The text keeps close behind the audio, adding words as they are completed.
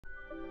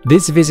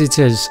These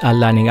visitors are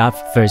lining up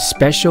for a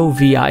special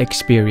VR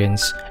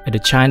experience at the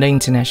China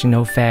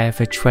International Fair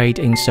for Trade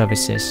in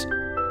Services.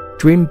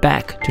 Dream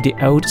back to the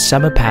old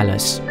Summer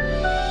Palace.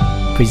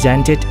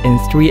 Presented in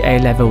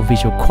 3A level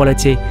visual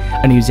quality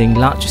and using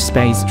large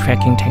space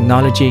tracking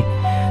technology,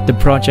 the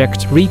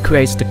project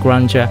recreates the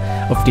grandeur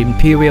of the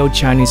Imperial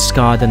Chinese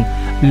Garden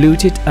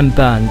looted and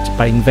burned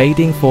by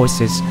invading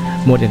forces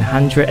more than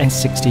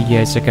 160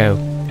 years ago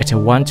at a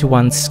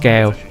one-to-one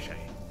scale.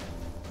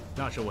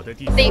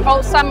 The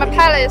old Summer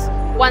Palace,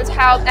 once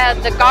held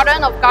as the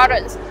Garden of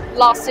Gardens,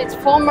 lost its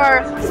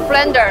former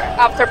splendor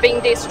after being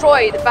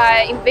destroyed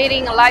by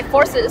invading Allied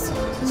forces.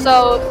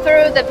 So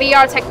through the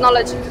VR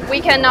technology,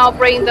 we can now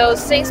bring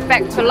those things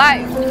back to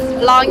life,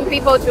 allowing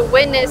people to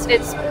witness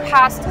its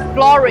past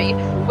glory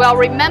while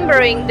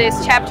remembering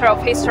this chapter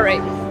of history.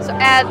 So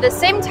at the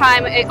same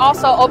time, it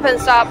also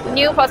opens up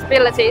new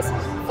possibilities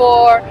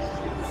for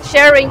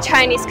sharing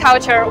Chinese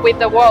culture with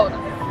the world.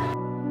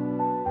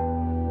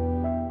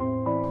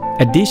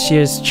 At this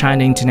year's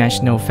China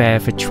International Fair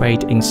for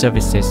Trade in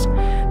Services,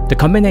 the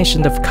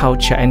combination of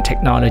culture and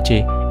technology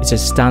is a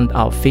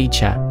standout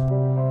feature.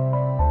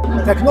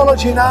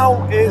 Technology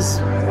now is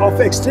of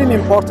extreme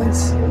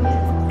importance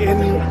in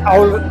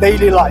our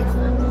daily life.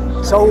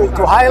 So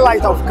to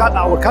highlight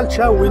our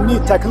culture, we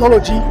need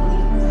technology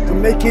to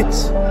make it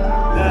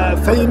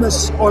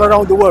famous all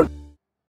around the world.